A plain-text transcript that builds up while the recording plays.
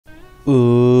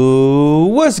Ooh,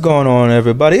 what's going on,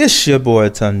 everybody? It's your boy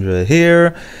Tundra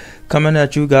here, coming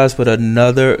at you guys with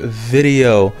another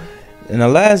video. In the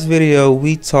last video,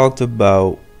 we talked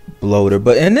about bloater,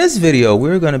 but in this video,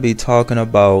 we're going to be talking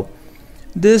about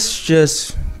this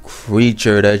just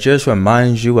creature that just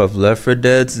reminds you of Left 4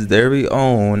 Dead's very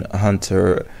own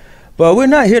Hunter. But we're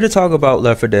not here to talk about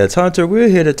Left 4 Dead's Hunter. We're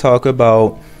here to talk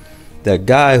about the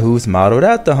guy who's modeled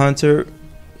after Hunter,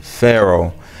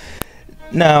 Feral.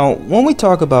 Now, when we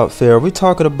talk about Feral, we're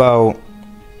talking about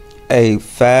a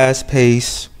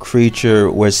fast-paced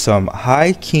creature with some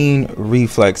high keen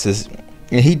reflexes.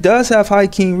 And he does have high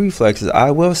keen reflexes.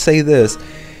 I will say this.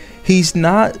 He's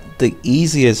not the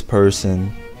easiest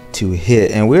person to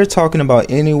hit. And we're talking about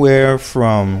anywhere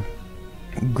from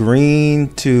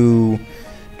green to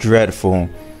dreadful.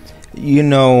 You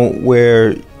know,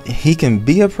 where he can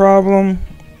be a problem,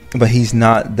 but he's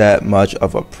not that much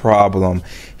of a problem.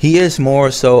 He is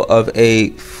more so of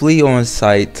a flea on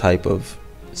sight type of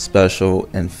special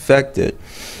infected.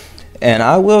 And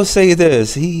I will say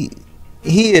this, he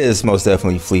is most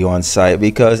definitely flea on sight,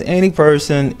 because any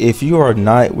person, if you are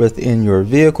not within your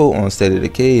vehicle on State of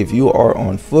Decay, if you are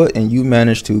on foot and you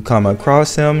manage to come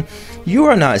across him, you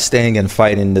are not staying and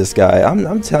fighting this guy.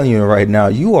 I'm telling you right now,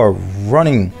 you are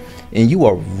running. And you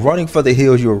are running for the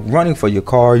hills, you're running for your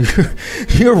car,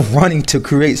 you're running to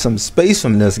create some space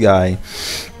from this guy.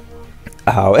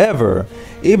 However,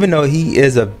 even though he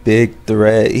is a big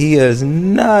threat, he is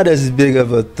not as big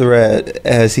of a threat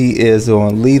as he is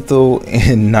on Lethal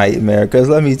and Nightmare. Because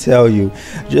let me tell you,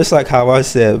 just like how I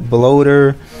said,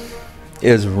 Bloater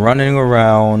is running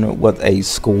around with a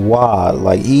squad.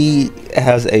 Like, he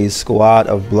has a squad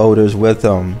of bloaters with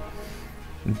him.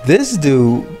 This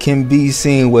dude can be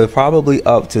seen with probably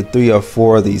up to 3 or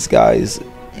 4 of these guys,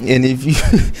 and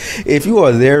if you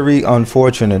are very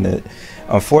unfortunate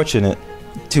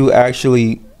to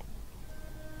actually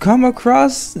come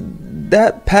across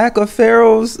that pack of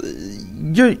ferals,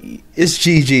 it's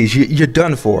GG's. You're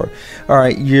done for. All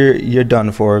right, you're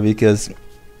done for, because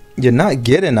you're not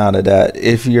getting out of that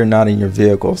if you're not in your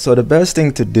vehicle. So the best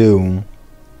thing to do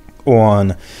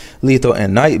on Lethal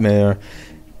and Nightmare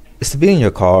is to be in your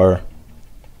car.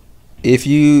 If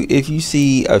you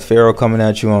see a feral coming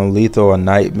at you on Lethal or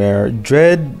Nightmare,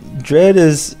 dread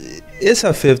is, it's a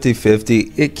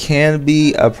 50-50. It can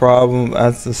be a problem,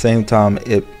 at the same time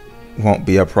it won't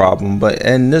be a problem. But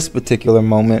in this particular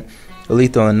moment,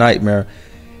 Lethal and Nightmare,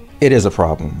 it is a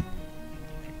problem,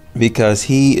 because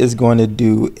he is going to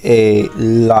do a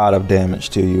lot of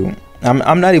damage to you.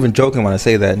 I'm not even joking when I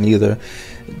say that neither.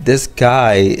 This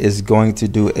guy is going to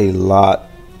do a lot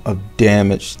of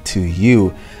damage to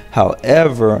you.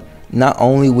 However, not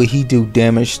only will he do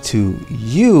damage to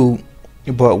you,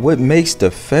 but what makes the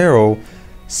feral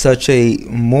such a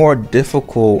more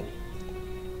difficult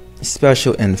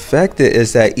special infected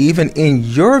is that even in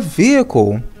your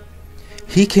vehicle,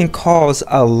 he can cause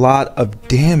a lot of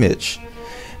damage.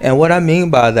 And what I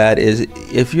mean by that is,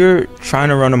 if you're trying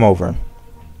to run him over,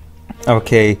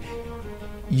 okay,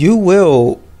 you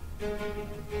will,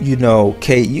 you know,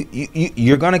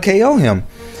 you're gonna KO him,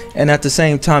 and at the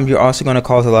same time you're also going to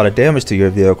cause a lot of damage to your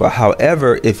vehicle.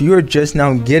 However, if you're just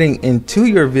now getting into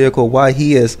your vehicle while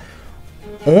he is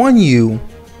on you,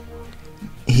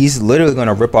 he's literally going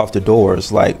to rip off the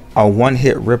doors, like a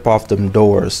one-hit rip off them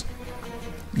doors,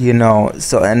 you know.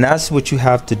 So, and that's what you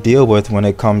have to deal with when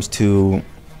it comes to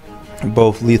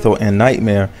both Lethal and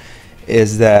Nightmare,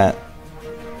 is that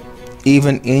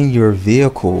even in your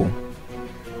vehicle,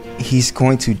 he's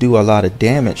going to do a lot of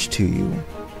damage to you.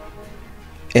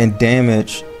 And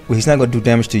damage, well, he's not going to do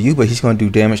damage to you, but he's going to do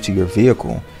damage to your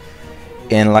vehicle.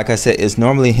 And like I said, it's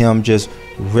normally him just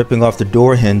ripping off the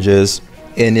door hinges.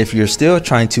 And if you're still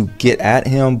trying to get at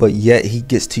him, but yet he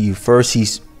gets to you first,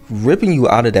 he's ripping you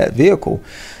out of that vehicle.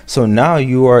 So now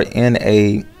you are in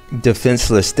a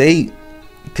defenseless state,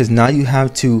 because now you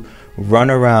have to run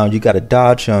around, you got to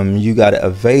dodge him, you got to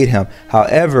evade him.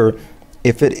 However,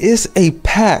 if it is a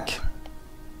pack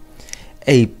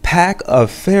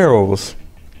of ferals,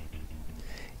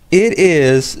 it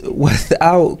is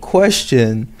without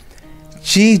question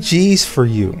GG's for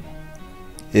you.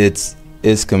 It's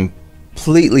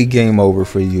completely game over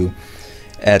for you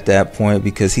at that point,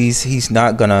 because he's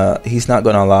not gonna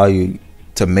allow you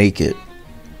to make it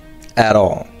at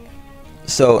all.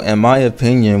 So in my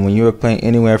opinion, when you're playing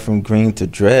anywhere from green to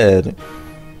dread,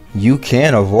 you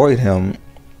can avoid him.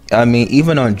 I mean,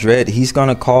 even on dread, he's going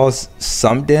to cause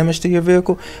some damage to your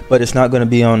vehicle, but it's not going to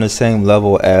be on the same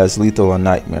level as Lethal or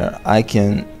Nightmare. I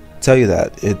can tell you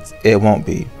that it won't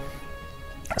be.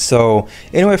 So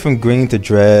anyway, from green to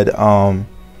dread,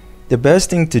 the best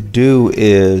thing to do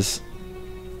is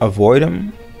avoid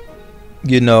him.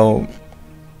 You know,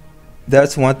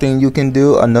 that's one thing you can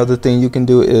do. Another thing you can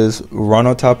do is run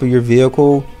on top of your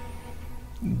vehicle,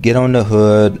 get on the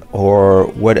hood or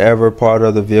whatever part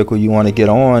of the vehicle you want to get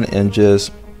on, and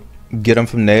just get them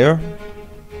from there.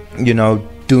 You know,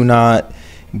 do not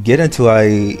get into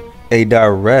a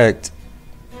direct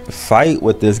fight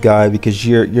with this guy, because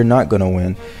you're not gonna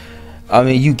win. I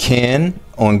mean, you can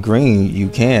on green, you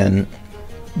can,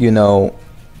 you know,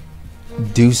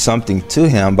 do something to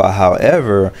him, but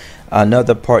however,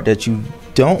 another part that you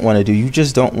don't want to do, you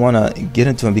just don't want to get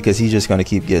into him, because he's just going to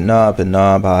keep getting up and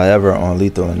up. However, on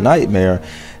Lethal and Nightmare,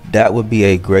 that would be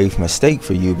a grave mistake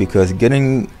for you, because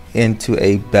getting into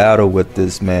a battle with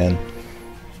this man,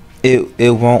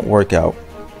 it won't work out.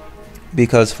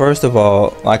 Because first of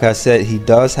all, like I said, he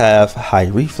does have high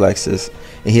reflexes,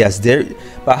 and he has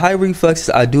by high reflexes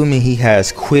I do mean he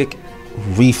has quick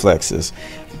reflexes.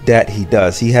 That he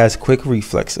does, he has quick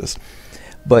reflexes.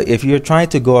 But if you're trying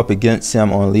to go up against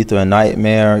him on Lethal and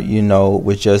Nightmare, you know,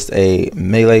 with just a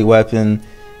melee weapon,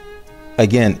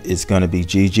 again, it's going to be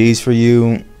GG's for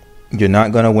you. You're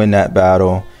not going to win that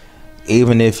battle.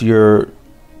 Even if you're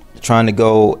trying to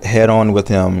go head on with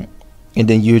him, and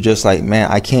then you're just like, man,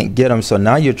 I can't get him. So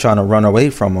now you're trying to run away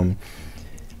from him,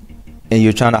 and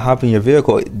you're trying to hop in your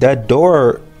vehicle. That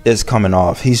door is coming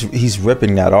off. He's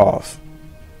ripping that off.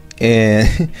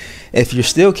 And if you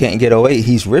still can't get away,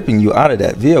 he's ripping you out of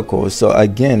that vehicle. So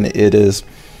again, it is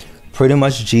pretty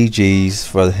much GG's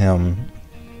for him.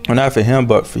 Well, not for him,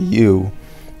 but for you.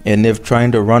 And if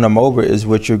trying to run him over is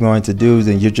what you're going to do,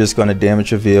 then you're just going to damage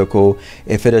your vehicle.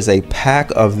 If it is a pack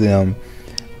of them,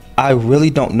 I really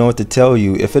don't know what to tell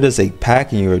you. If it is a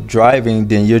pack and you're driving,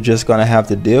 then you're just going to have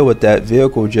to deal with that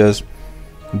vehicle just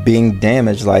being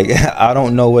damaged. Like, I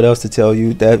don't know what else to tell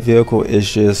you. That vehicle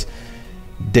is just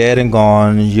dead and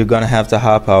gone. You're gonna have to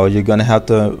hop out. You're gonna have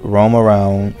to roam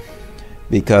around,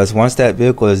 because once that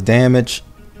vehicle is damaged,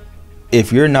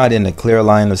 if you're not in a clear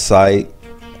line of sight,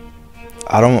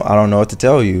 I don't know what to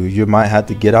tell you. You might have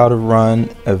to get out and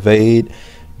run, evade,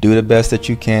 do the best that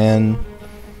you can.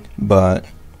 But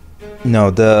no,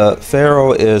 the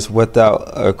Pharaoh is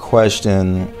without a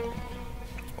question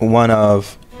one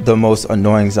of the most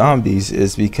annoying zombies,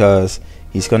 is because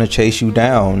he's gonna chase you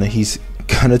down. He's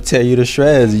gonna tear you to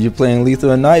shreds. You're playing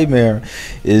Lethal and Nightmare.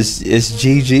 It's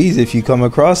GG's if you come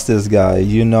across this guy.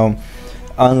 You know,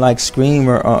 unlike Scream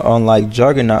or unlike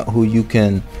Juggernaut, who you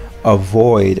can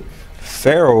avoid,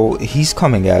 Pharaoh, he's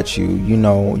coming at you. You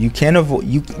know, you can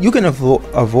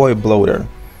avoid Bloater.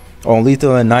 On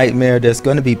Lethal and Nightmare, there's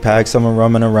gonna be packs, someone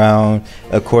roaming around.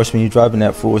 Of course, when you're driving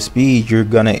at full speed, you're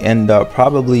gonna end up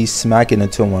probably smacking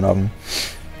into one of them.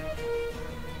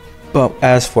 But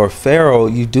as for Pharaoh,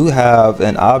 you do have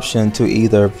an option to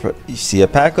either see a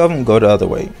pack of them, go the other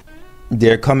way.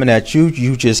 They're coming at you,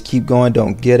 you just keep going,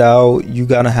 don't get out. You're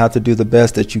gonna have to do the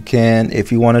best that you can.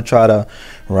 If you want to try to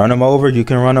run them over, you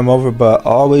can run them over, but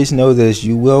always know this: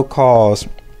 you will cause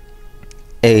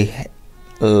a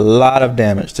lot of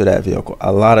damage to that vehicle,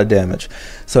 a lot of damage.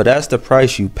 So that's the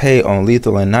price you pay on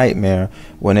Lethal and Nightmare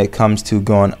when it comes to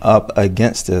going up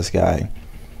against this guy.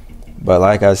 But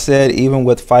like I said, even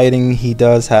with fighting, he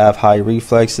does have high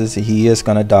reflexes. He is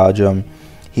going to dodge them.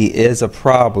 He is a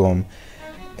problem.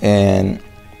 And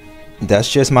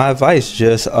that's just my advice.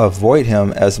 Just avoid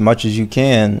him as much as you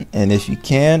can. And if you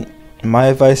can't, my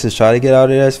advice is try to get out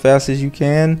of there as fast as you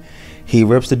can. He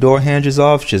rips the door hinges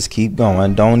off, just keep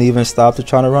going. Don't even stop to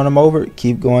try to run him over.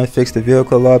 Keep going, fix the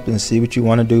vehicle up, and see what you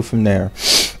want to do from there.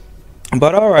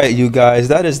 But alright, you guys,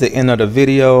 that is the end of the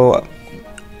video.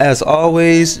 As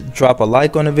always, drop a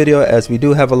like on the video, as we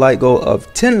do have a like goal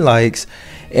of 10 likes,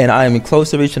 and I am close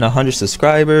to reaching 100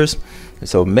 subscribers.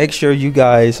 So make sure you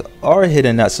guys are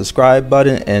hitting that subscribe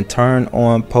button and turn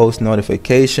on post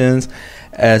notifications,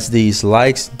 as these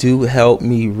likes do help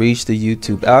me reach the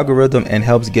YouTube algorithm and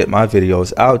helps get my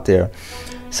videos out there.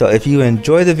 So if you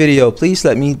enjoy the video, please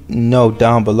let me know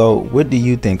down below, what do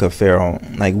you think of Pharaoh?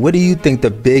 Like, what do you think the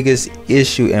biggest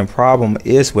issue and problem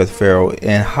is with Pharaoh,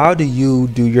 and how do you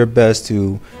do your best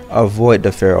to avoid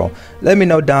the Pharaoh? Let me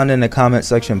know down in the comment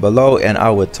section below, and I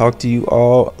will talk to you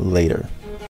all later.